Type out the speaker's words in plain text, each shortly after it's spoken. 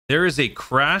There is a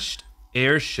crashed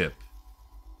airship.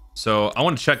 So I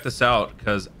want to check this out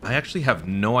because I actually have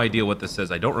no idea what this is.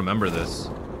 I don't remember this.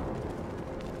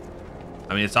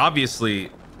 I mean, it's obviously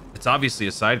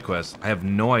a side quest. I have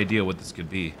no idea what this could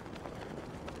be.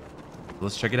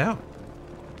 Let's check it out.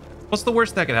 What's the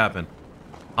worst that could happen?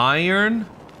 Iron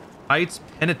Heights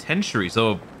Penitentiary.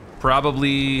 So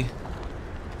probably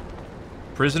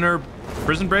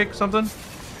prison break something?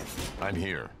 I'm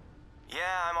here. Yeah,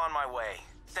 I'm on my way.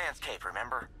 Sans Cape,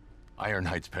 remember? Iron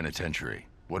Heights Penitentiary.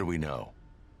 What do we know?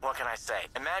 What can I say?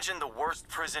 Imagine the worst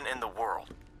prison in the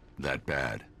world. That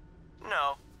bad?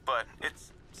 No, but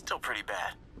it's still pretty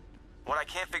bad. What I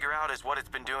can't figure out is what it's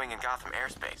been doing in Gotham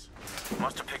airspace.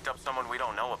 Must have picked up someone we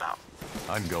don't know about.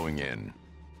 I'm going in.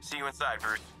 See you inside,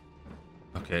 Bruce.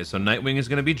 Okay, so Nightwing is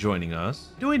going to be joining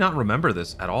us. Do I not remember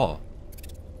this at all?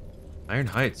 Iron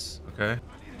Heights. Okay.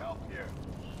 I need help here.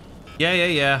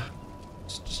 Yeah.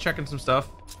 Just checking some stuff.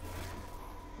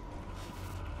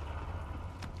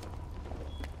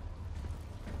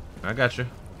 I got you.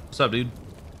 What's up, dude?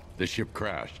 The ship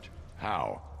crashed.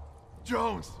 How?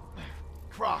 Jones,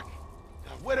 Croc,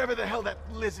 whatever the hell that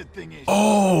lizard thing is.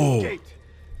 Oh! Escaped.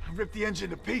 Ripped the engine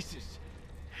to pieces.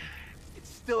 It's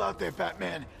still out there,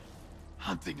 Batman,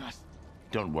 hunting us.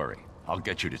 Don't worry. I'll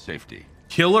get you to safety.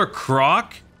 Killer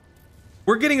Croc?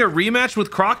 We're getting a rematch with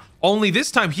Croc, only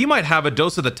this time he might have a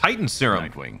dose of the Titan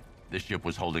serum. Nightwing, this ship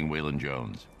was holding Waylon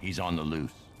Jones. He's on the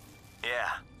loose. Yeah,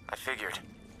 I figured.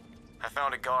 I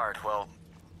found a guard, well,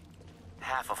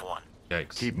 half of one.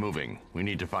 Yikes. Keep moving. We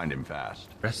need to find him fast.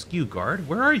 Rescue guard?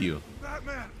 Where are you?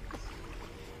 Batman!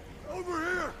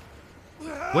 Over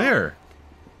here! Where?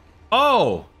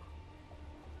 Oh!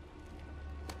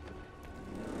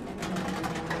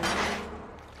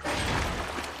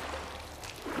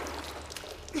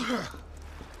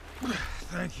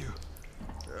 Thank you.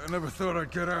 I never thought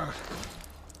I'd get out.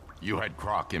 You had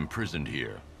Croc imprisoned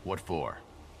here. What for?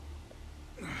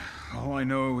 All I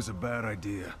know, it was a bad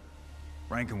idea.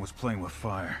 Rankin was playing with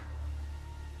fire.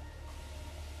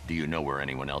 Do you know where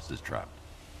anyone else is trapped?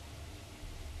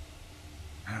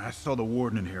 I saw the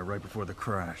warden in here right before the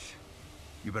crash.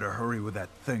 You better hurry with that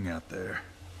thing out there.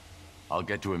 I'll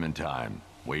get to him in time.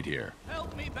 Wait here.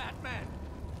 Help me, Batman!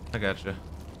 I gotcha.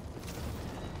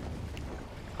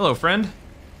 Hello, friend. Is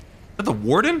that the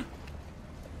warden?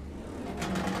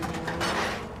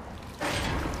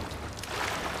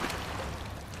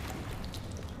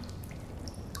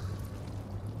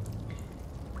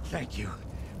 Thank you.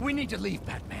 We need to leave,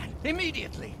 Batman.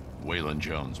 Immediately. Waylon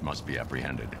Jones must be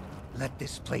apprehended. Let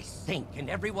this place sink and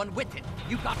everyone with it.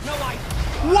 You got no idea.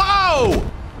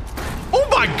 Whoa! Oh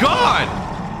my god!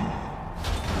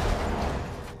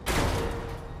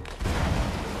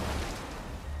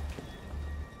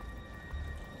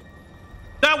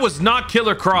 That was not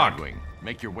Killer Croc. Nightwing,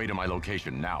 make your way to my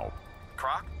location now.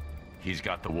 Croc? He's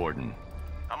got the warden.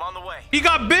 I'm on the way. He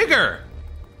got bigger.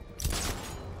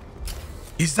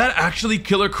 Is that actually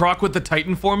Killer Croc with the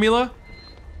Titan formula?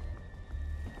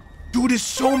 Dude is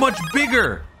so much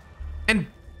bigger and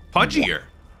pudgier.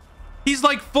 He's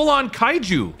like full-on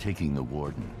kaiju. Taking the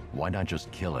warden. Why not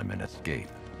just kill him and escape?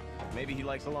 Maybe he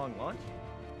likes a long lunch?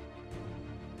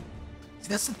 See,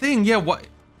 that's the thing. Yeah, what?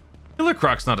 Killer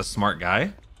Croc's not a smart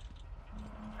guy.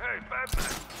 Hey, Batman,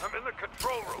 I'm in the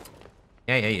control room.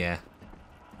 Yeah.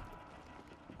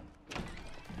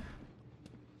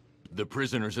 The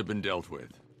prisoners have been dealt with.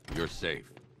 You're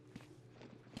safe.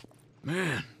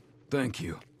 Man, thank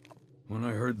you. When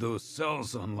I heard those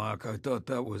cells unlock, I thought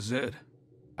that was it.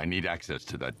 I need access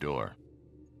to that door.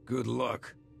 Good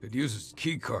luck. It uses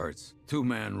keycards.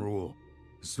 Two-man rule.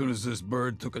 As soon as this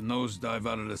bird took a nosedive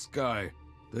out of the sky,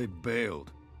 they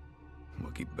bailed.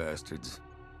 Lucky bastards.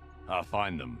 I'll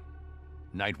find them.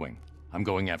 Nightwing, I'm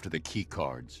going after the key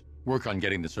cards. Work on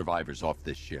getting the survivors off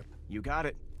this ship. You got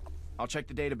it. I'll check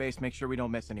the database, make sure we don't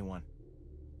miss anyone.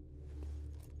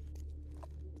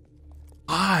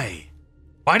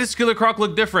 Why does Killer Croc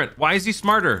look different? Why is he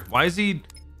smarter? Why is he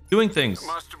doing things?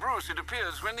 Master Bruce, it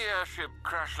appears when the airship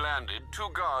crash-landed, 2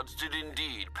 guards did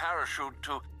indeed parachute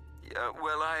to,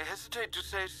 well, I hesitate to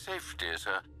say safety,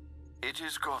 sir. It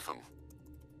is Gotham.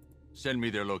 Send me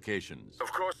their locations.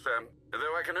 Of course, sir.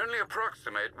 Though I can only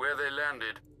approximate where they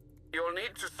landed. You'll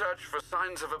need to search for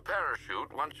signs of a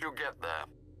parachute once you get there.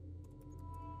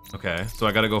 Okay, so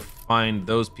I gotta go find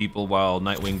those people while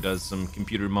Nightwing does some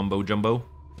computer mumbo jumbo.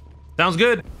 Sounds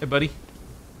good. Hey, buddy.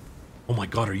 Oh my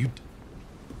god, are you...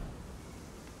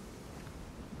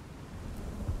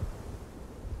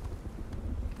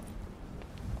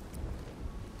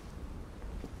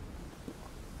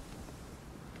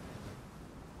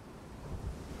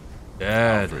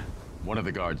 Dad. Alfred, one of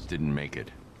the guards didn't make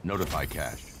it. Notify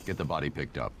Cash. Get the body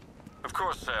picked up. Of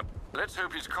course, sir. Let's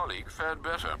hope his colleague fared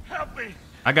better. Help me!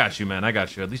 I got you, man. I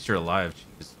got you. At least you're alive.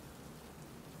 Jeez.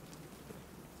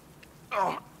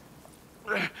 Oh.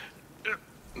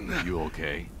 You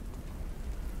okay?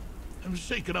 I'm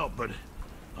shaken up, but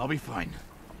I'll be fine.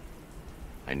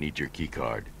 I need your key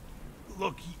card.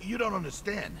 Look, you don't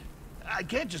understand. I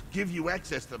can't just give you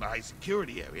access to the high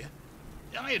security area.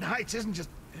 Iron Heights isn't just...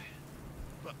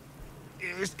 Look,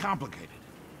 it's complicated.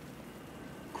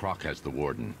 Croc has the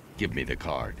warden. Give me the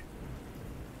card.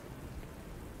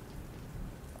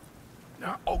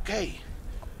 Okay.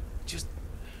 Just,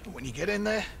 when you get in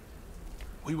there,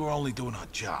 we were only doing our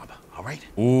job, all right?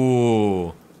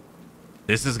 Ooh.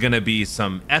 This is gonna be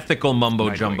some ethical mumbo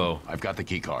Nightwing, jumbo. I've got the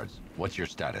key cards. What's your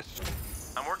status?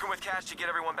 I'm working with Cash to get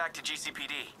everyone back to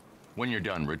GCPD. When you're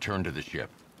done, return to the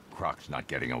ship. Croc's not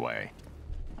getting away.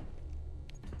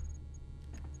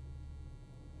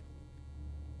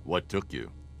 What took you?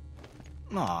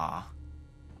 Aw,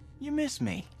 you miss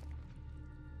me.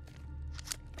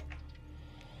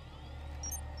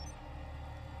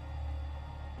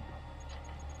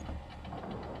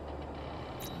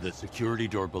 The security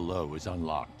door below is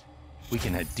unlocked. We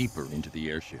can head deeper into the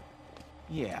airship.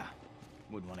 Yeah,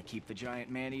 would want to keep the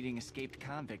giant man-eating escaped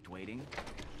convict waiting.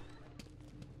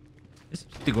 This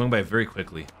is going by very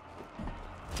quickly.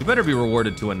 We better be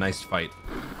rewarded to a nice fight.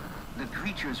 The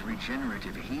creature's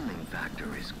regenerative healing factor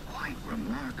is quite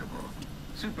remarkable.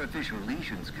 Superficial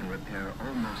lesions can repair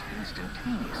almost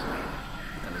instantaneously.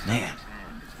 And the Man, subject's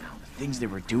hand is now the things they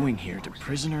were doing here to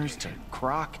prisoners, to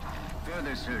Croc.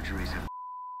 Further surgeries have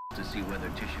to see whether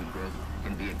tissue growth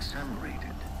can be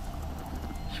accelerated.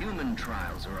 Human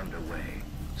trials are underway.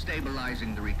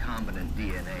 Stabilizing the recombinant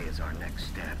DNA is our next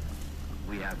step.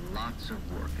 We have lots of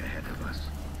work ahead of us.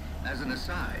 As an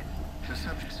aside, the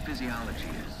subject's physiology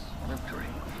is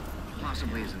altering,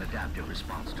 possibly as an adaptive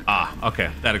response to Okay,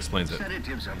 that explains it.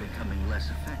 sedatives are becoming less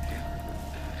effective.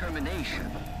 Termination,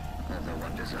 although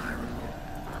undesirable,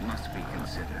 must be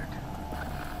considered.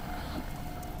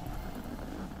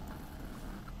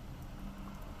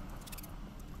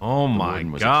 Oh The my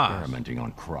warden was gosh. experimenting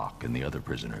on Croc and the other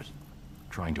prisoners,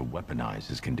 trying to weaponize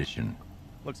his condition.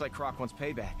 Looks like Croc wants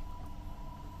payback.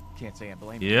 Can't say I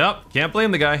blame him. Yep, can't blame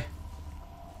the guy.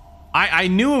 I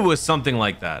knew it was something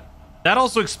like that. That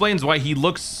also explains why he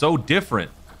looks so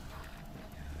different.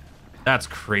 That's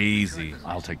crazy.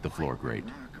 I'll take the floor grate.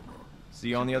 See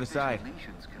you on the other side.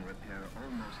 Lesions can repair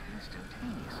almost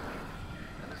instantaneously,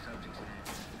 and the subject's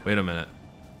hand Wait a minute.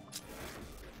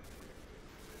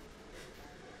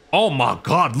 Oh my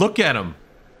god, look at him.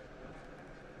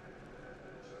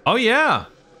 Oh yeah.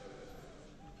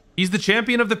 He's the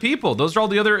champion of the people. Those are all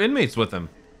the other inmates with him.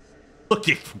 Look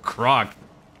at Croc.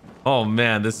 Oh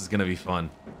man, this is gonna be fun.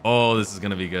 Oh, this is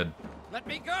gonna be good. Let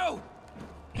me go!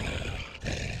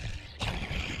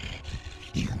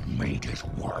 You made it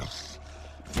worse.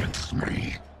 Fix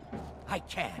me. I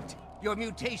can't. Your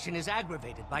mutation is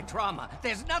aggravated by trauma.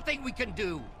 There's nothing we can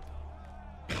do.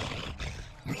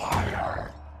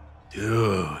 Liar.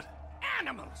 Dude.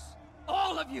 Animals!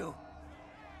 All of you!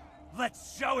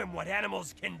 Let's show him what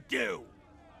animals can do.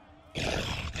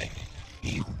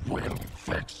 You will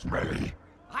fix me.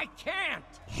 I can't!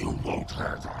 You won't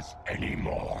hurt us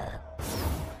anymore.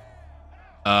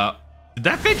 Did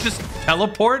that guy just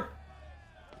teleport?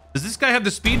 Does this guy have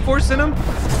the speed force in him?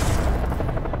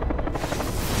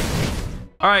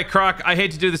 All right, Croc, I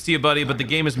hate to do this to you, buddy, but the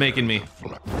game is making me.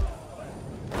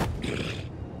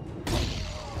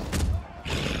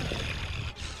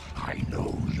 I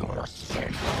know you're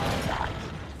sick.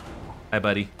 Hi,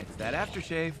 buddy. It's that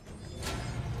aftershave.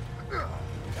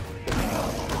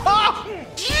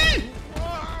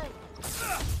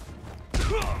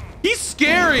 He's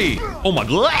scary. Oh my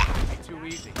god. Too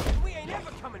easy. We ain't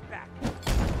ever coming back.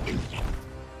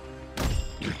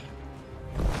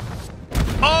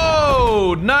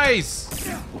 Oh, nice.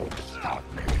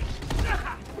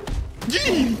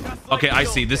 Okay, I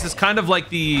see. This is kind of like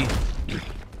the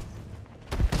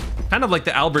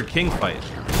Albert King fight,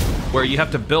 where you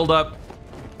have to build up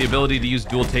the ability to use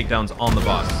dual takedowns on the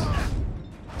boss.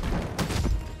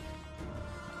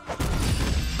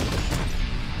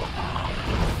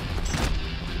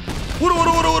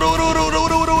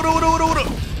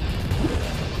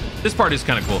 This part is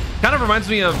kind of cool. Kind of reminds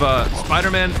me of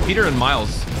Spider-Man, Peter and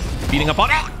Miles beating up on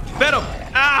Venom.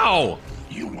 Ow!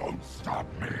 You won't stop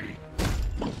me.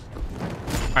 All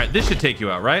right, this should take you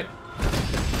out, right?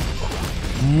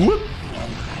 Whoop.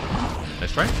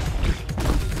 Nice try.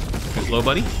 Go slow,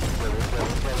 buddy.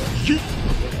 Shoo.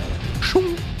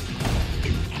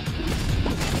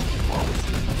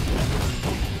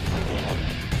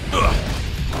 Ugh.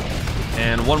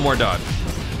 And one more dodge.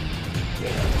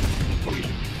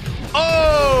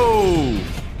 Oh!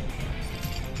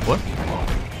 What?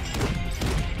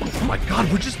 Oh my god,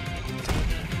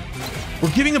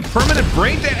 we're giving him permanent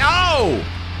brain damage. Oh!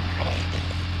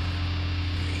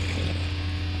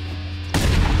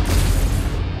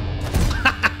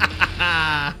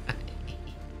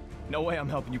 No way I'm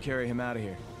helping you carry him out of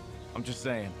here. I'm just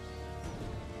saying.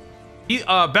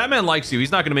 Batman likes you.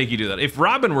 He's not going to make you do that. If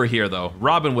Robin were here, though,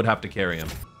 Robin would have to carry him.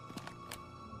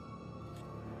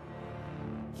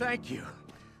 Thank you.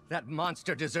 That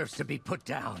monster deserves to be put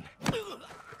down.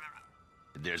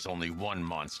 There's only one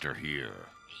monster here.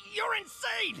 You're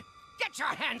insane! Get your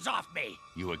hands off me!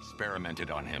 You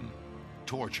experimented on him,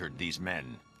 tortured these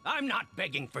men. I'm not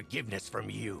begging forgiveness from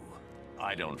you.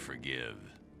 I don't forgive.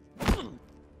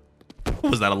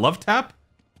 Was that a love tap?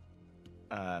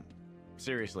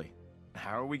 Seriously,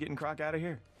 how are we getting Croc out of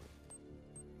here?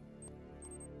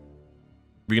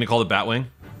 We're gonna call it Batwing?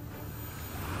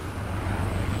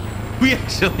 We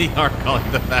actually are calling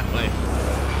it Batwing.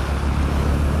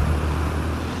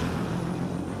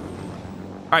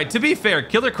 Alright, to be fair,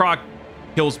 Killer Croc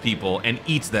kills people and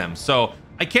eats them, so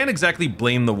I can't exactly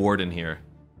blame the warden here.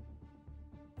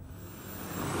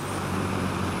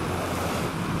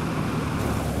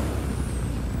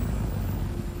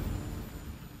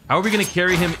 How are we going to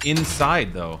carry him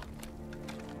inside, though?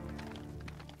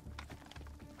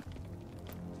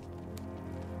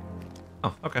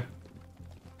 Oh, okay.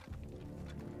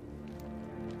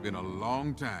 Been a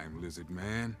long time, Lizard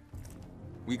Man.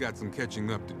 We got some catching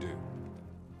up to do.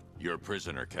 You're a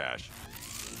prisoner, Cash.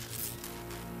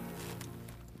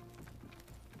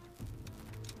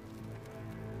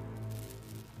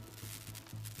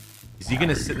 Is he going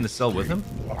to sit in the cell with him?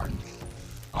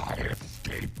 I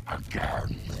escape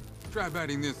again. Try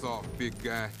biting this off, big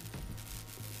guy.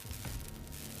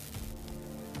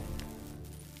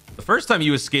 The first time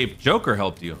you escaped, Joker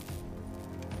helped you.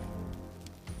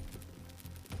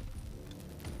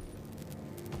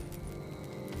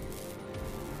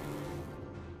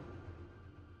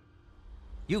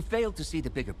 You failed to see the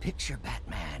bigger picture,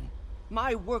 Batman.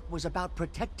 My work was about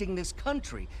protecting this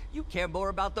country. You care more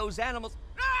about those animals.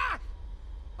 Ah!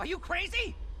 Are you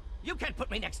crazy? You can't put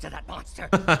me next to that monster.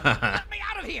 Let me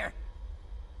out of here!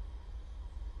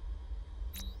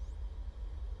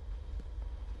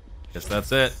 Guess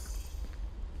that's it.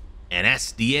 And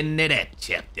that's the end of that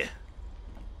chapter.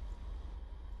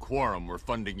 Quorum, we're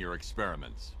funding your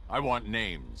experiments. I want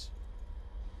names.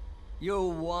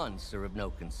 Your wants are of no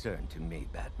concern to me,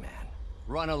 Batman.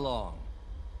 Run along.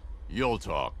 You'll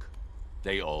talk.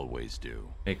 They always do.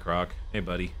 Hey, Croc. Hey,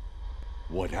 buddy.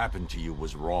 What happened to you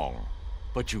was wrong.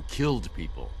 But you killed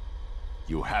people.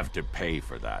 You have to pay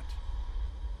for that.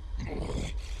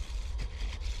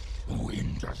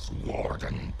 When does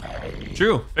Warden pay?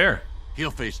 True. Fair.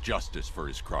 He'll face justice for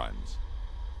his crimes.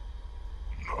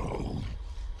 No.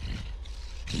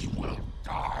 He will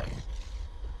die.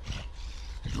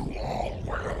 You all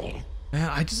will. Man,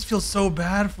 I just feel so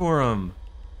bad for him.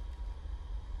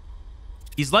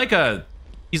 He's like a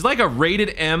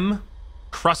rated M,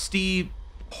 crusty,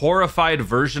 horrified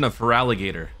version of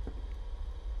Feraligatr.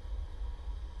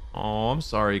 Oh, I'm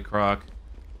sorry, Croc.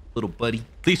 Little buddy.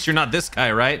 At least you're not this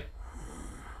guy, right?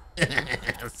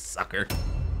 Sucker.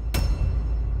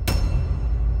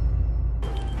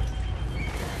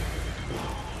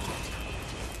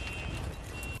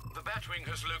 The Batwing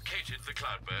has located the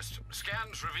cloudburst.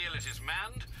 Scans reveal it is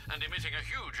manned and emitting a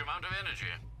huge amount of energy.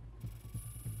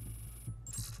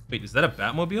 Wait, is that a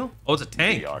Batmobile? Oh, it's a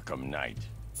tank. The Arkham Knight.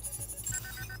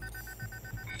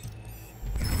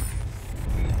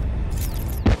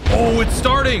 Oh, it's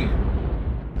starting.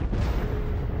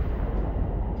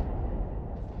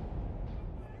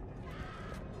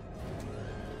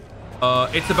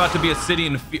 It's about to be a city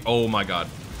in oh my god.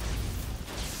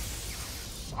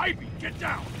 Ivy, get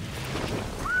down!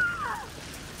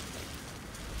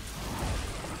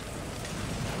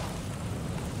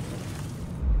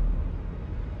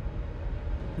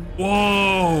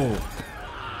 Whoa.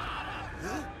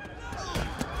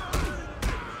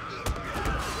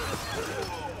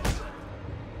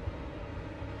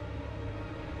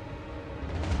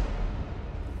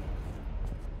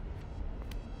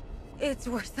 It's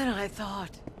worse than I thought.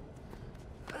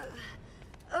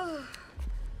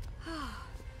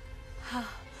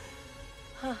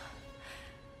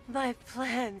 My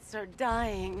plants are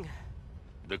dying.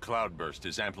 The cloudburst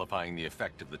is amplifying the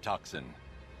effect of the toxin.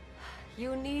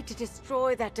 You need to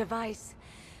destroy that device,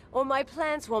 or my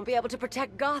plants won't be able to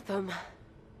protect Gotham.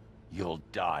 You'll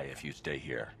die if you stay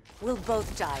here. We'll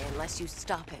both die unless you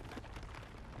stop him.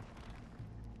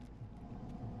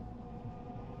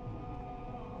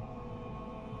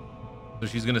 So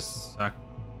she's gonna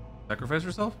sacrifice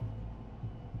herself?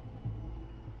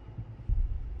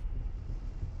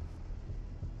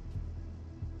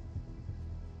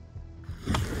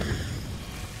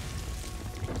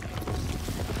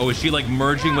 Oh, is she like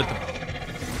merging with the...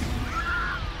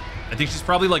 I think she's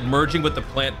probably like merging with the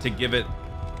plant to give it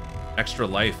extra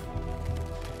life.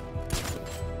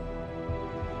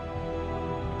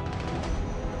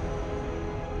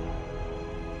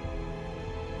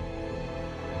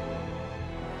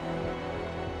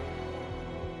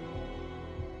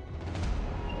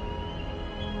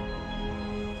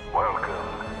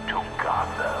 Welcome to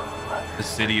Gotham. The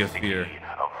city of fear.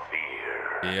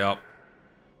 Yep.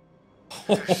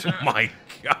 Oh my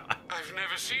god. I've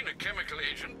never seen a chemical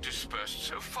agent dispersed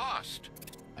so fast.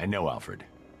 I know, Alfred.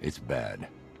 It's bad.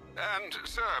 And,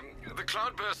 sir, the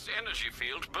cloudburst's energy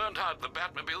field burnt out the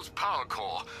Batmobile's power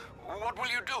core. What will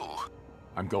you do?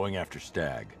 I'm going after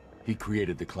Stag. He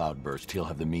created the cloudburst. He'll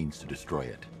have the means to destroy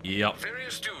it. Yep. Very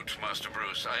astute, Master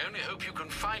Bruce. I only hope you can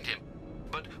find him.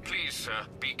 But please, sir,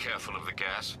 be careful of the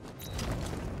gas.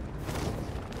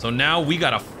 So now we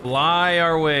gotta fly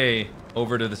our way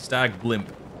over to the Stag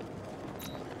blimp.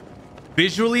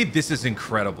 Visually, this is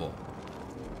incredible.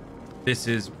 This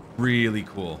is really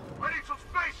cool. I need some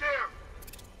space here.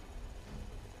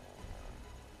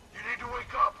 You need to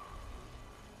wake up.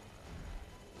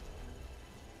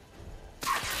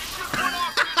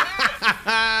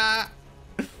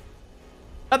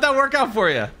 How'd that work out for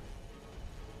you?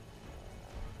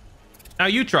 Now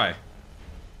you try.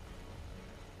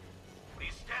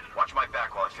 Please stand and watch my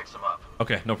back while I fix them up.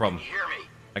 Okay, no problem. Can you hear me?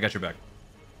 I got your back.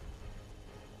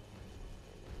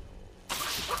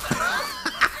 What the hell?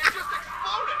 It just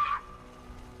exploded.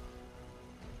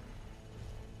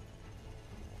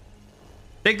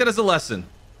 Take that as a lesson.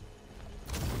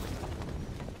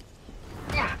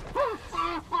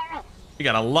 We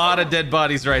got a lot of dead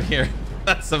bodies right here.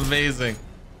 That's amazing.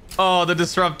 Oh, the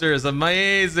disruptor is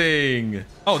amazing.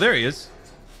 Oh, there he is.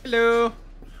 Hello.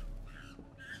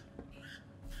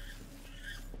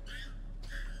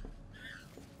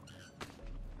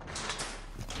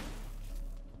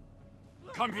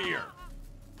 Come here.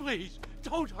 Please,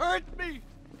 don't hurt me.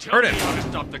 Tell me how to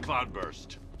stop the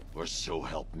cloudburst. Or so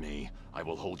help me, I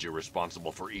will hold you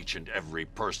responsible for each and every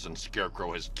person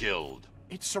Scarecrow has killed.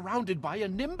 It's surrounded by a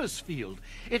nimbus field.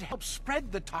 It helps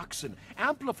spread the toxin,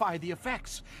 amplify the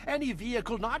effects. Any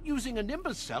vehicle not using a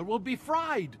nimbus cell will be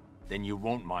fried. Then you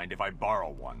won't mind if I borrow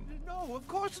one. No, of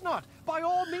course not. By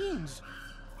all means.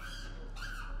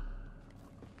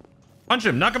 Punch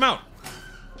him, knock him out.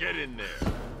 Get in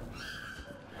there.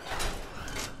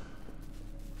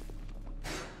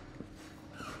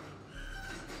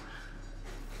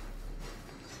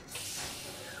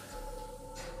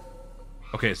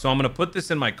 Okay, so I'm gonna put this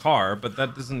in my car, but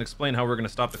that doesn't explain how we're gonna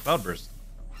stop the cloudburst.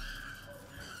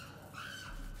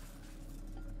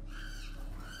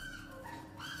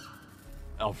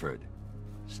 Alfred,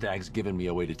 Stag's given me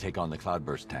a way to take on the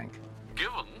cloudburst tank.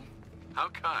 Given? How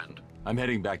kind. I'm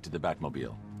heading back to the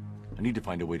Batmobile. I need to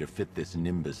find a way to fit this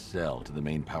Nimbus cell to the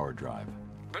main power drive.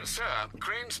 But, sir,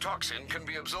 Crane's toxin can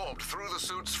be absorbed through the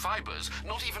suit's fibers.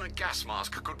 Not even a gas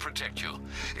mask could protect you.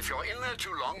 If you're in there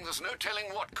too long, there's no telling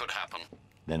what could happen.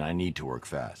 Then I need to work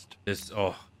fast.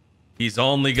 He's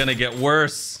only gonna get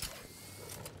worse.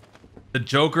 The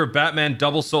Joker Batman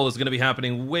double soul is gonna be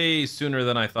happening way sooner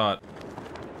than I thought.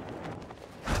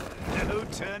 No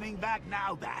turning back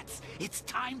now, Bats. It's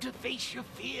time to face your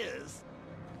fears.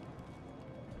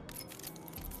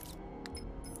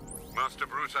 Master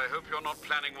Bruce, I hope you're not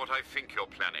planning what I think you're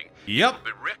planning. Yep. It would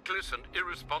be reckless and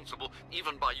irresponsible,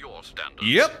 even by your standards.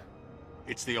 Yep.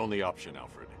 It's the only option,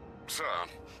 Alfred. Sir,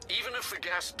 even if the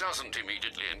gas doesn't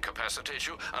immediately incapacitate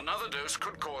you, another dose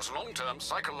could cause long-term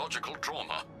psychological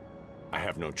trauma. I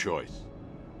have no choice.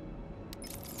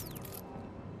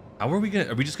 How are we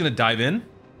just gonna dive in?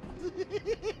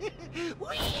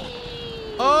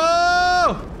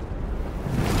 Oh!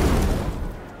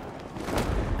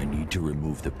 I need to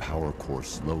remove the power core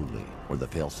slowly, or the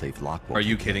failsafe lock will... Are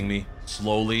you kidding me?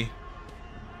 Slowly?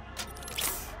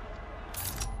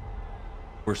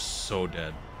 We're so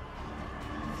dead.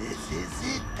 This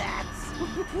is it, Bats.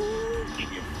 Can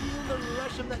you feel the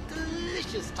rush of that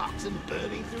delicious toxin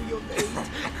burning through your veins,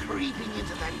 creeping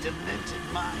into that demented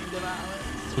mind of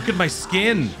ours? Look at my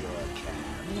skin. I sure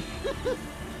can.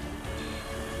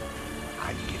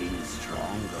 I'm getting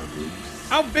stronger, Bruce.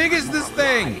 How big is this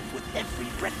thing? With every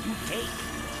breath you take.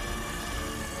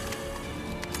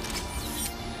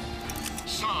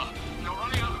 Sir, you're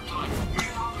running out of time.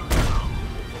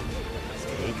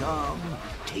 Stay calm.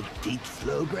 Take deep,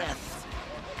 slow breaths.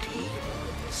 Deep,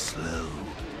 slow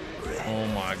breaths. Oh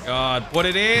my god. Put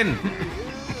it in.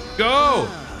 Go.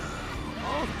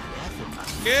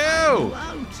 Go.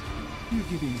 You're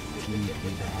giving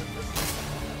sleepy back.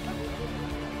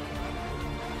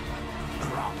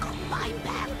 Rock on my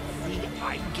back. See,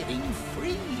 I'm getting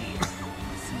free.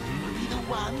 You'll be the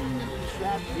one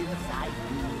trapped inside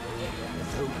me.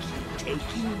 So keep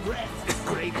taking breaths,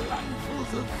 great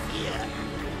lungfuls of fear.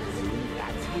 Soon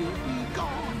that will be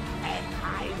gone, and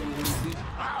I will be.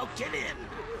 Oh, get in!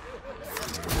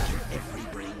 Every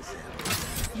brain cell.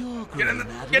 You're Get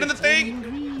in the thing!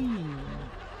 green.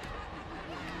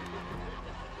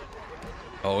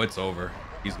 Oh, it's over.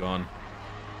 He's gone.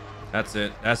 That's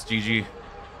it. That's GG.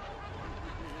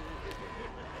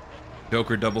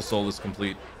 Joker double soul is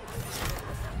complete.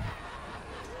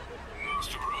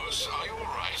 Mr. Bruce, are you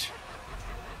all right?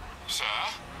 Sir,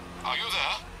 are you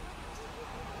there?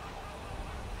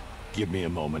 Give me a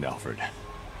moment, Alfred.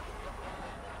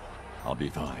 I'll be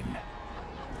fine.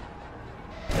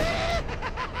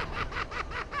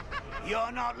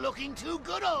 You're not looking too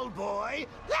good, old boy.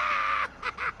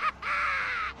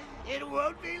 It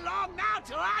won't be long now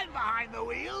till I'm behind the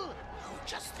wheel. Oh,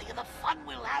 just think of the fun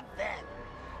we'll have then.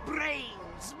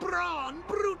 Brains, brawn,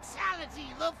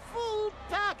 brutality, the full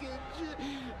package.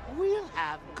 We'll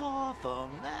have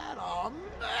Gotham at our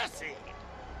mercy.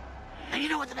 And you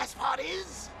know what the best part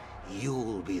is?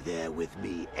 You'll be there with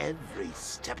me every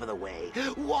step of the way,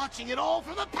 watching it all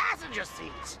from the passenger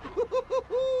seat.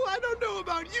 I don't know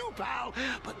about you, pal,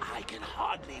 but I can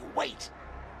hardly wait.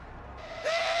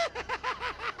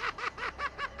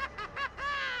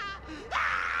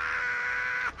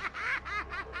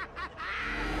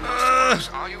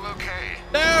 Are you okay?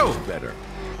 No! Better.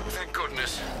 Thank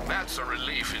goodness. That's a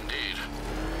relief indeed.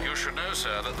 You should know,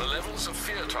 sir, that the levels of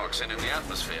fear toxin in the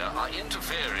atmosphere are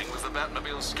interfering with the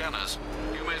Batmobile's scanners.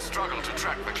 You may struggle to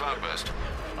track the cloudburst.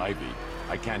 Ivy,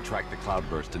 I can't track the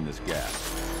cloudburst in this gas.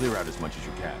 Clear out as much as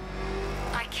you can.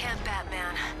 I can't,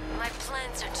 Batman. My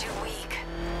plans are too weak.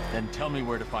 Then tell me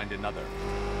where to find another.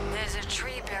 There's a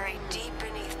tree buried deep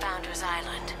beneath Founders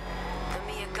Island. The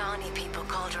Miyagani people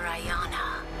called her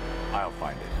Ayana. I'll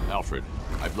find it. Alfred,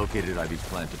 I've located Ivy's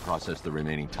plan to process the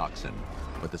remaining toxin,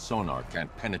 but the sonar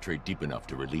can't penetrate deep enough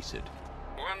to release it.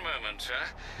 One moment, sir.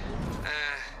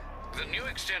 The new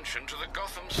extension to the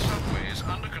Gotham subway is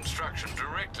under construction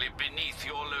directly beneath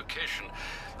your location.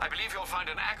 I believe you'll find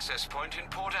an access point in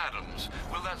Port Adams.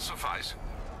 Will that suffice?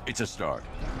 It's a start.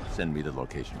 Send me the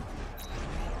location.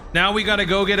 Now we gotta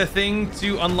go get a thing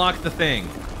to unlock the thing.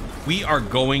 We are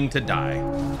going to die.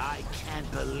 I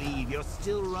can't believe you're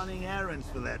still running errands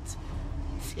for that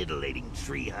titillating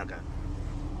tree hugger.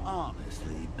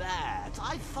 Honestly, Bat,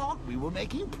 I thought we were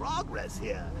making progress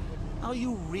here. Are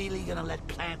you really gonna let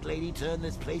Plant Lady turn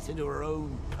this place into her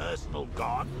own personal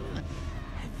garden?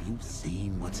 Have you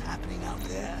seen what's happening out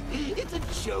there? It's a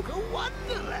Joker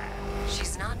wonderland.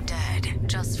 She's not dead,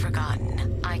 just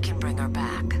forgotten. I can bring her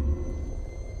back.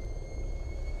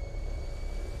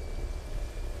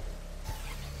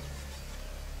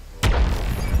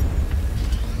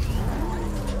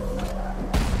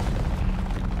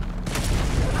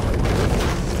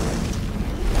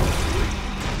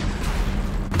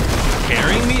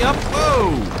 Carrying me up?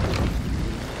 Whoa!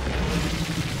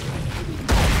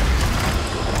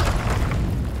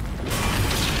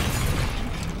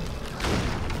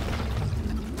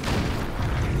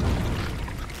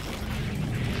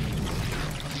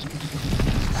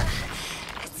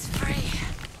 It's free.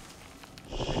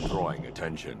 Drawing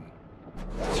attention.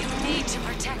 You need to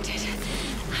protect it.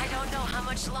 I don't know how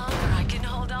much longer I can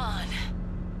hold on.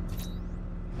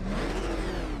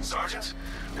 Sergeant,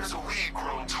 there's a weed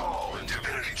grown tall in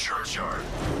Divinity Churchyard.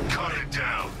 Cut it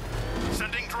down.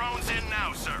 Sending drones in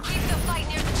now, sir. Keep the fight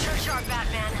near the churchyard,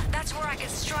 Batman. That's where I can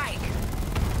strike.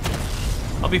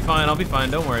 I'll be fine. I'll be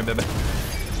fine. Don't worry, baby.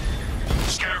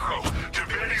 Scarecrow,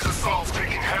 Divinity's assault's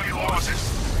taking heavy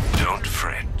losses. Don't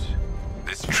fret.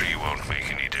 This tree won't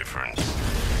make any difference.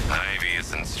 Ivy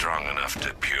isn't strong enough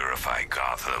to purify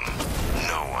Gotham.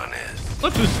 No one is.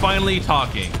 Look who's finally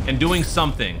talking and doing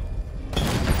something.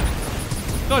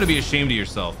 You ought to be ashamed of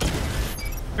yourself.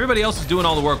 Everybody else is doing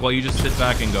all the work while you just sit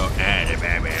back and go,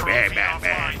 Batman.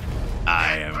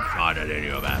 I am smarter than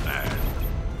you, Batman.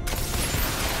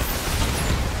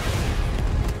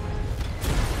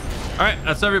 All right,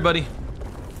 that's everybody.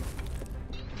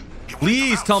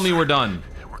 Please tell me we're done.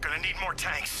 We're gonna need more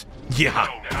tanks. Yeah.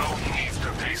 Now he needs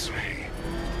to face me.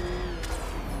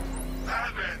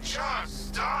 Batman, just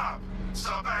stop.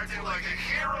 Stop acting like a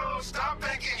hero. Stop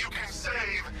thinking you can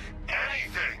save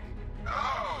anything.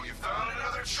 Oh, you found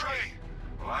another tree.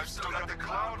 Well, I've still got the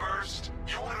cloudburst.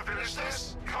 You want to finish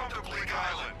this? Come to Bleak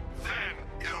Island. Then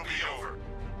it'll be over.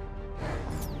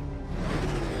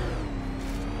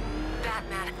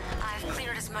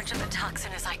 much of the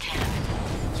toxin as I can.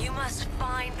 You must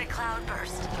find the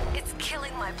cloudburst. It's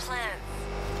killing my plants.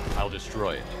 I'll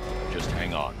destroy it. Just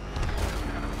hang on.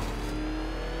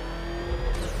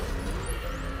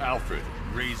 Alfred,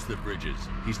 raise the bridges.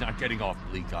 He's not getting off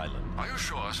Bleak Island. Are you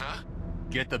sure, sir?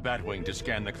 Get the Batwing to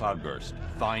scan the cloudburst.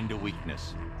 Find a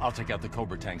weakness. I'll take out the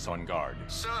Cobra tanks on guard.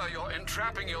 Sir, you're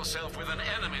entrapping yourself with an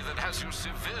enemy that has you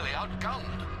severely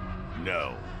outgunned.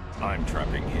 No, I'm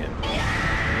trapping him.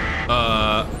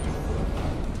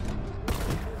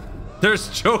 There's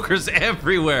jokers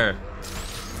everywhere.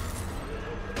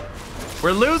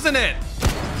 We're losing it.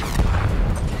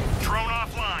 Drone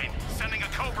offline. Sending a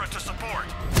Cobra to support.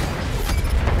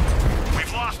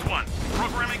 We've lost one.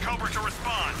 Programming Cobra to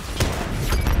respond.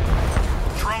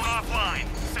 Drone offline.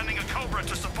 Sending a Cobra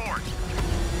to support.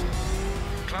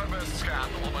 Cloudburst scan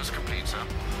almost complete, sir.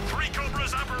 3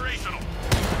 Cobras operational.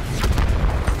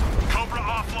 Cobra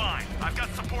offline. I've got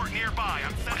support nearby.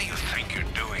 I'm sending... What do you think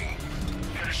you're doing?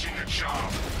 Finishing a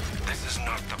job. This is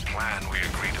not the plan we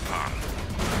agreed upon.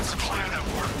 It's a plan that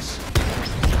works.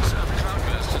 Sir, the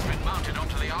Cloudburst has been mounted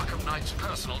onto the Arkham Knight's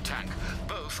personal tank.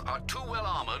 Both are too well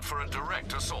armored for a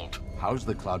direct assault. How's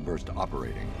the cloudburst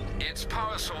operating? Its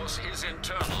power source is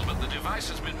internal, but the device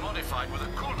has been modified with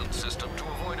a coolant system to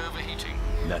avoid overheating.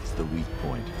 That's the weak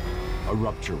point. A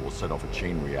rupture will set off a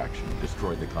chain reaction,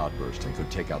 destroy the cloudburst, and could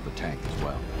take out the tank as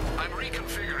well. I'm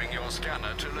reconfiguring your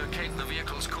scanner to locate the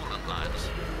vehicle's coolant lines.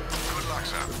 Good luck,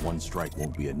 sir. But one strike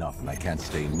won't be enough, and I can't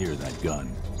stay near that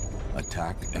gun.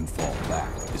 Attack and fall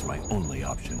back is my only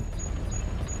option.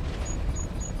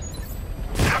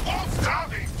 That won't stop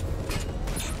me!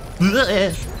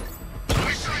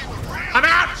 I'm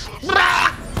out!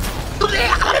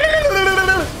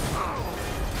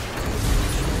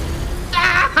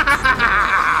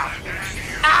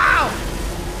 Ow!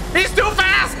 He's too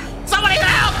fast! Somebody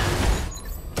help!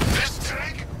 This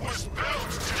tank was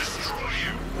built to destroy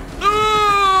you!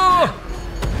 Ooh!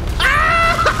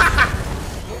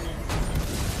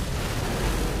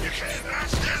 You can't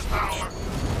match this power!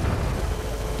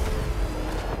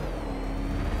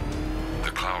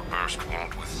 The cloudburst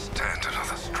won't withstand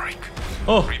another strike.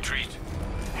 Oh. Retreat.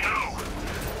 No!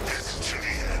 This is to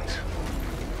the end.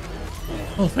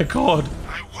 Oh, thank God.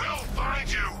 I will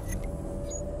find you!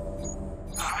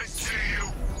 I see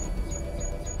you!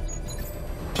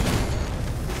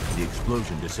 The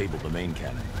explosion disabled the main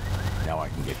cannon. Now I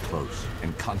can get close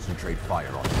and concentrate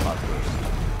fire on the cloudburst.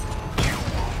 You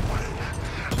won't win.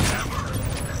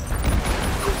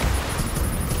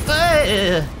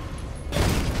 Never!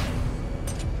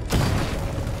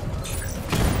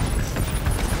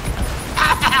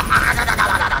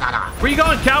 Where you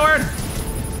going, coward?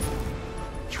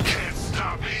 You can't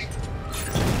stop me!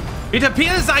 It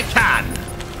appears I can.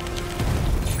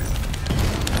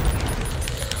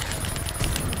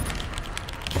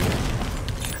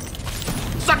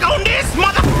 Suck on this,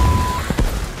 mother!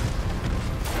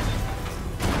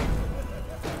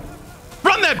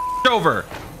 Run that over!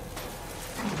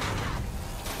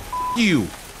 You.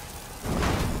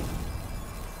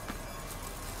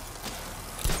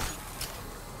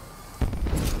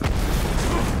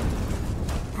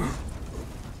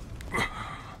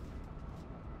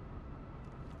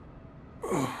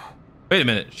 Wait a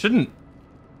minute, shouldn't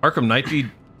Arkham Knight be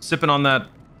sipping on that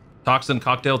toxin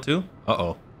cocktail too?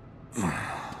 Uh-oh.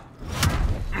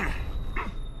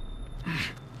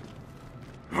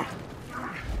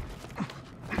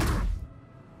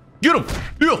 Get him!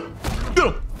 Get him! Get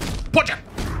him! Punch it!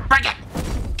 Break it!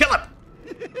 Kill him!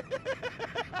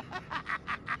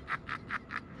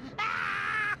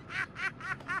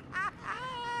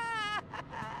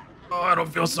 Oh, I don't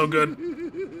feel so good.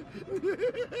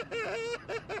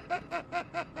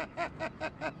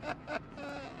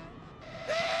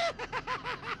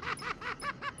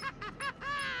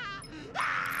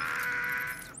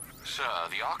 Sir,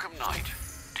 the Arkham Knight.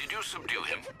 Did you subdue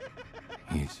him?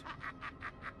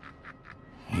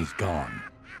 He's gone.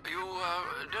 You,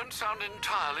 don't sound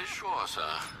entirely sure,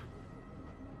 sir.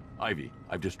 Ivy,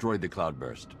 I've destroyed the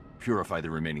cloudburst. Purify the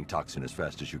remaining toxin as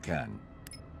fast as you can.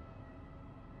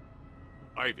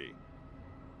 Ivy.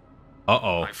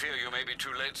 Uh-oh. I fear you may be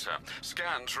too late, sir.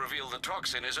 Scans reveal the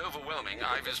toxin is overwhelming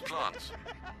Ivy's plants.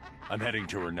 I'm heading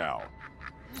to her now.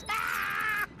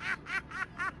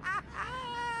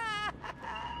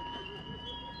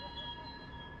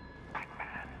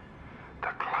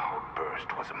 The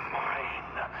cloudburst was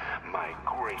mine. My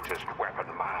greatest weapon,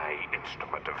 my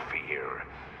instrument of fear.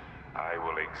 I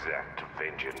will exact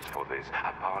vengeance for this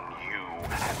upon you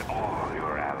and all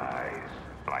your allies,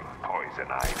 like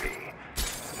Poison Ivy.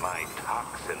 My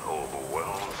toxin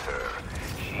overwhelms her.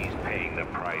 She's paying the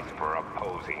price for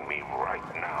opposing me right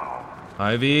now.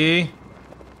 Ivy?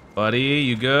 Buddy,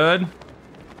 you good?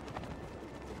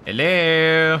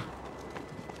 Hello?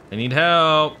 I need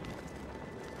help.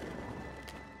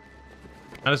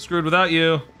 Kinda screwed without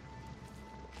you.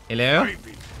 Hello?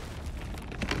 Ivy.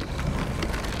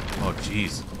 Oh,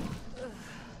 jeez.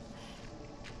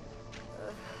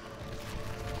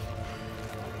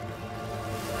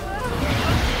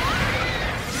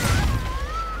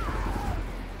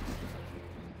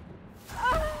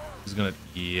 He's gonna,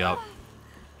 yep.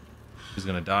 He's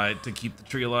gonna die to keep the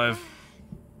tree alive.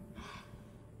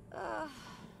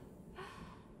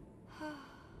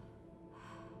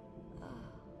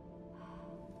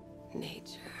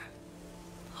 Nature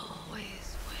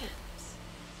always wins.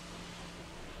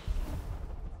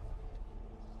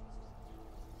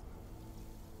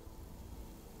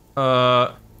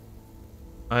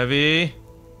 Ivy?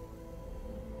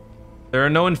 There are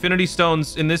no infinity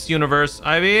stones in this universe.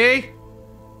 Ivy?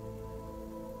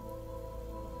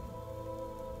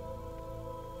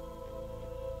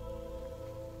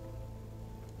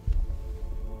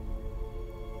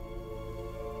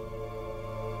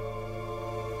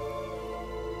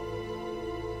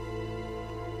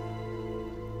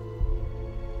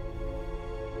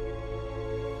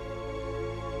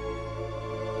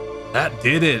 That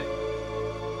did it.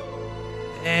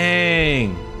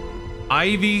 Dang.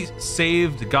 Ivy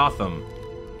saved Gotham.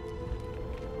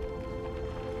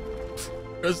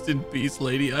 Rest in peace,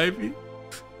 Lady Ivy.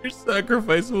 Your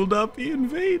sacrifice will not be in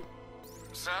vain.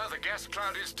 Sir, the gas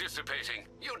cloud is dissipating.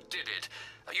 You did it.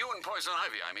 You and Poison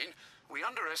Ivy, I mean. We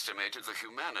underestimated the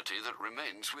humanity that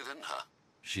remains within her.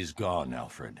 She's gone,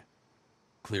 Alfred.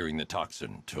 Clearing the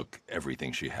toxin took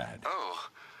everything she had. Oh,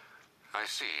 I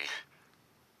see.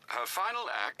 Her final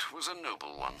act was a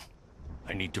noble one.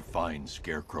 I need to find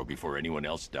Scarecrow before anyone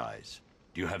else dies.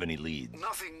 Do you have any leads?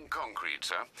 Nothing concrete,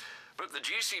 sir. But the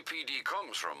GCPD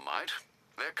comms from might.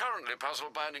 They're currently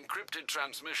puzzled by an encrypted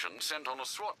transmission sent on a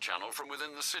SWAT channel from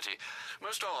within the city.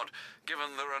 Most odd,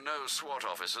 given there are no SWAT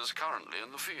officers currently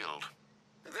in the field.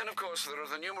 Then, of course, there are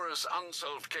the numerous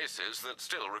unsolved cases that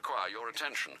still require your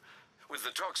attention. With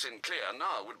the toxin clear,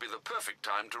 now would be the perfect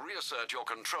time to reassert your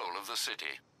control of the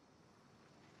city.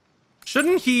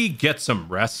 Shouldn't he get some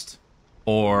rest?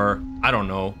 Or, I don't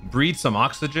know, breathe some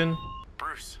oxygen?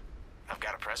 Bruce, I've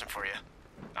got a present for you.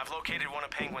 I've located one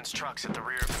of Penguin's trucks at the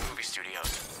rear of the movie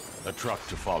studios. A truck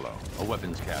to follow. A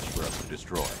weapons cache for us to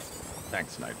destroy.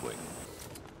 Thanks, Nightwing. I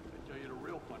tell you, the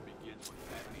real fun begins when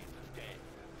Batman is dead.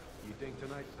 You think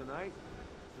tonight's the night?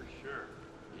 For sure.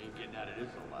 You ain't getting out of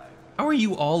this alive. How are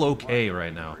you all okay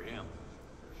right now?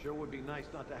 Sure would be nice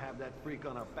not to have that freak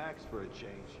on our backs for a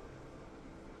change.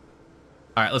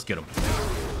 All right, let's get him.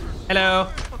 Hello.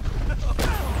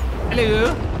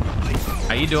 Hello.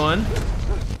 How you doing?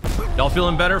 Y'all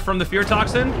feeling better from the fear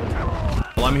toxin?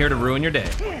 Well, I'm here to ruin your day.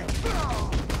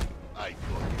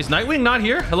 Is Nightwing not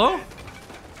here? Hello?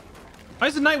 Why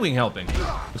isn't Nightwing helping?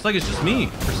 Looks like it's just me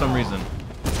for some reason.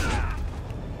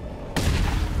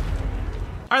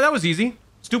 All right, that was easy.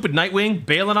 Stupid Nightwing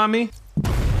bailing on me.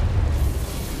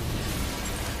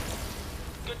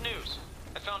 Good news.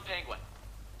 I found Penguin.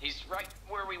 He's right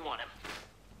where we want him.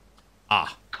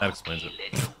 Ah, that explains it.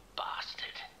 Little bastard.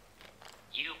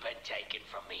 You've been taken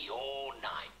from me all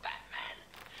night, Batman.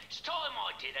 It's time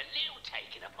I did a little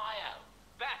taking of my own.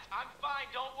 Bat, I'm fine.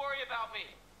 Don't worry about me.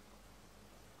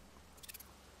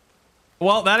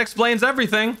 Well, that explains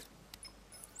everything.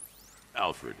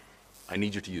 Alfred, I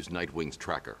need you to use Nightwing's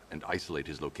tracker and isolate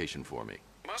his location for me.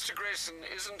 Master Grayson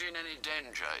isn't in any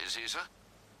danger, is he, sir?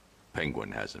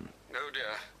 Penguin has him. Oh,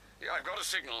 dear. Yeah, I've got a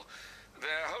signal.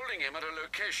 They're holding him at a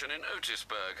location in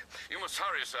Otisburg. You must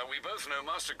hurry, sir. We both know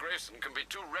Master Grayson can be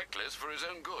too reckless for his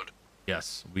own good.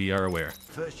 Yes, we are aware.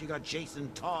 First you got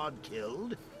Jason Todd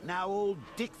killed. Now old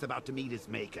Dick's about to meet his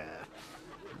maker.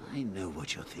 I know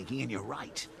what you're thinking, and you're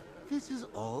right. This is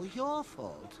all your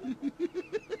fault.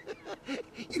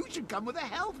 You should come with a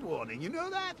health warning, you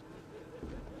know that?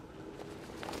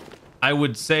 I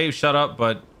would say shut up,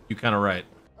 but you're kind of right.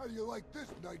 How do you like this,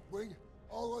 Nightwing?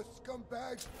 All us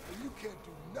scumbags, and you can't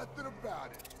do nothing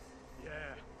about it. Yeah,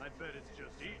 I bet it's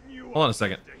just eating you. Hold on a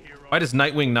second. Why does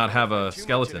Nightwing not have a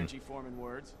skeleton? Is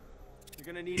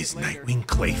Nightwing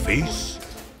Clayface?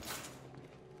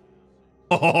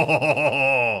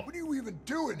 Oh! What are you even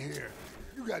doing here?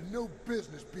 You got no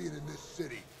business being in this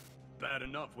city. Bad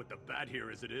enough with the bat here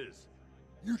as it is.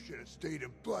 You should have stayed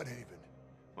in Bloodhaven.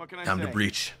 What can I Time say? to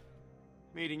breach.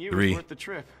 Meeting you 3, was worth the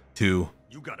trip. 2,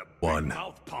 You got a big 1.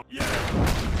 mouth pump. Yeah.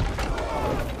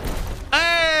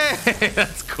 Hey,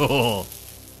 that's cool.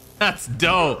 That's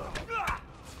dope.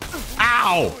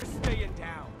 Ow!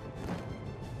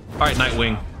 All right,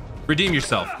 Nightwing. Redeem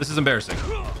yourself. This is embarrassing.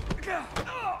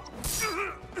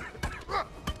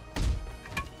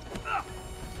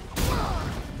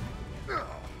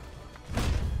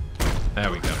 There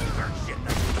we go.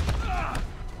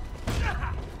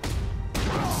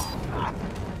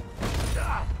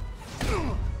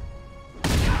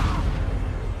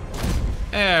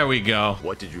 There we go.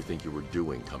 What did you think you were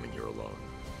doing coming here alone?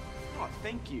 Oh,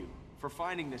 thank you for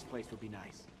finding this place would be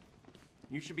nice.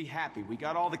 You should be happy. We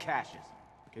got all the caches.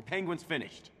 Okay, Penguin's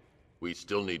finished. We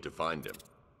still need to find him.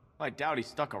 I doubt he's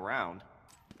stuck around.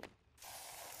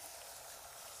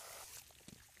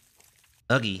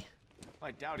 Uggy.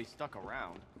 I doubt he's stuck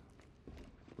around.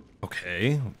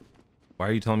 Okay. Why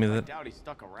are you telling me I that? doubt he's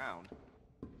stuck around.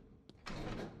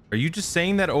 Are you just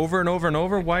saying that over and over and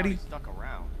over? Why do you... Stuck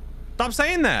around. Stop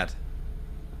saying that.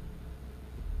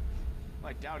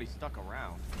 I doubt he's stuck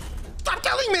around. Stop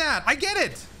telling me that. I get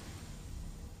it.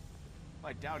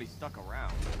 I doubt he's stuck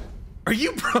around. Are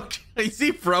you broken? Is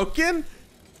he broken?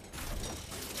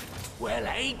 Well,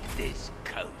 ain't this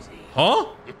cozy? Huh?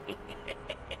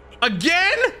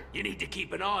 Again? You need to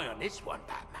keep an eye on this one,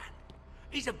 Batman.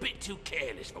 He's a bit too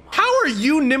careless for my... How are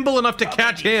you nimble enough to Come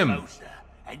catch any him? closer,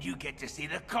 and you get to see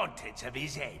the contents of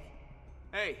his head.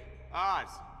 Hey, Oz.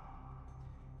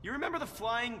 You remember the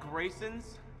Flying Graysons?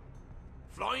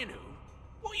 Flying who?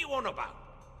 What are you on about?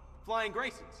 Flying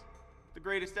Graysons. The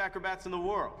greatest acrobats in the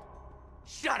world.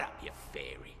 Shut up, you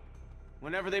fairy.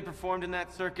 Whenever they performed in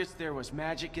that circus, there was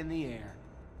magic in the air.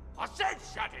 I said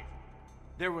shut it!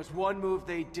 There was one move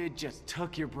they did just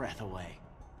took your breath away.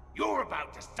 You're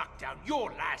about to suck down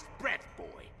your last breath,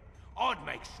 boy. I'd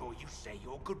make sure you say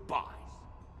your goodbyes.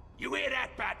 You hear that,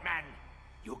 Batman?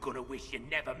 You're gonna wish you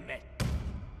never met.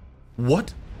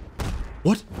 What?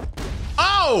 What?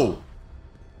 Oh!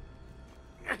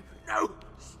 No!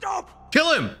 Stop!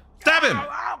 Kill him! Stab him!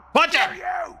 Punch him!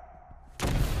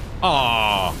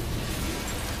 Aww.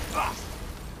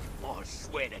 I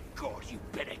swear to God, you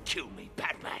better kill me,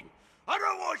 Batman.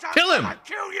 Otherwise, Kill him! Gonna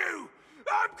kill you!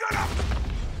 I'm gonna...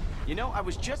 You know, I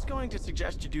was just going to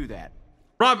suggest you do that.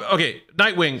 Rob, okay,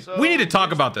 Nightwing, So, we need to talk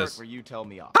here's the about part this. Where you tell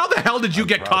me off. How the hell did you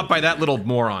get caught by that little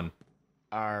moron?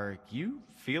 Are you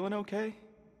feeling okay?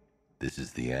 This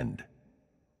is the end.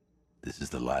 This is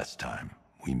the last time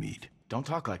we meet. Don't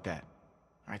talk like that.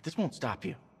 All right, this won't stop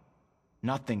you.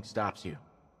 Nothing stops you.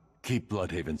 Keep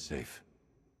Bloodhaven safe.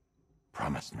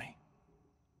 Promise me.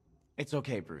 It's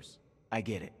okay, Bruce. I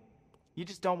get it. You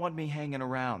just don't want me hanging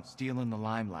around, stealing the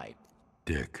limelight.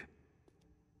 Dick.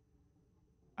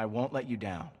 I won't let you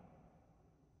down.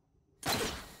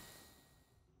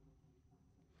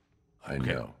 I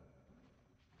know.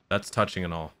 That's touching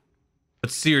and all.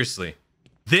 But seriously,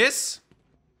 this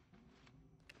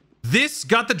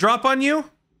got the drop on you?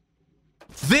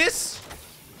 This?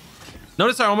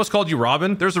 Notice I almost called you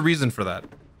Robin? There's a reason for that.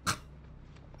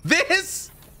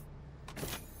 This?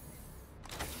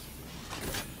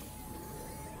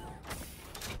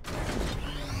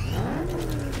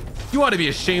 You ought to be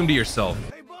ashamed of yourself.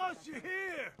 Hey, boss, you're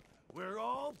here. We're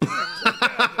all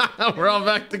We're all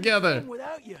back together.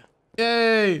 without you.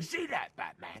 Yay. See that,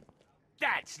 Batman?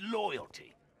 That's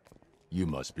loyalty. You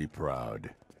must be proud.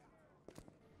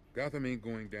 Gotham ain't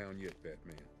going down yet,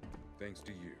 Batman. Thanks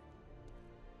to you.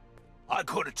 I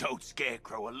could have told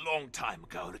Scarecrow a long time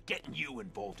ago that getting you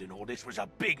involved in all this was a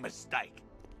big mistake.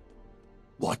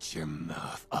 Watch your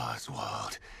mouth,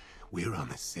 Oswald. We're on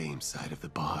the same side of the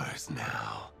bars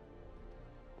now.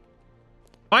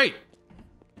 Fight!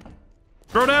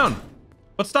 Throw down!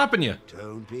 What's stopping you?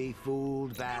 Don't be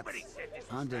fooled, Bats.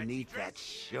 Underneath that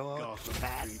short,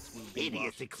 fat,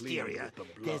 hideous exterior,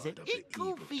 there's an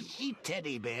ickle fishy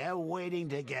teddy bear waiting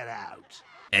to get out.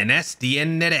 And that's the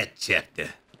end of that chapter.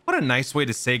 What a nice way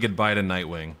to say goodbye to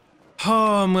Nightwing.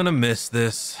 Oh, I'm gonna miss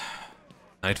this.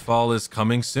 Nightfall is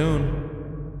coming soon.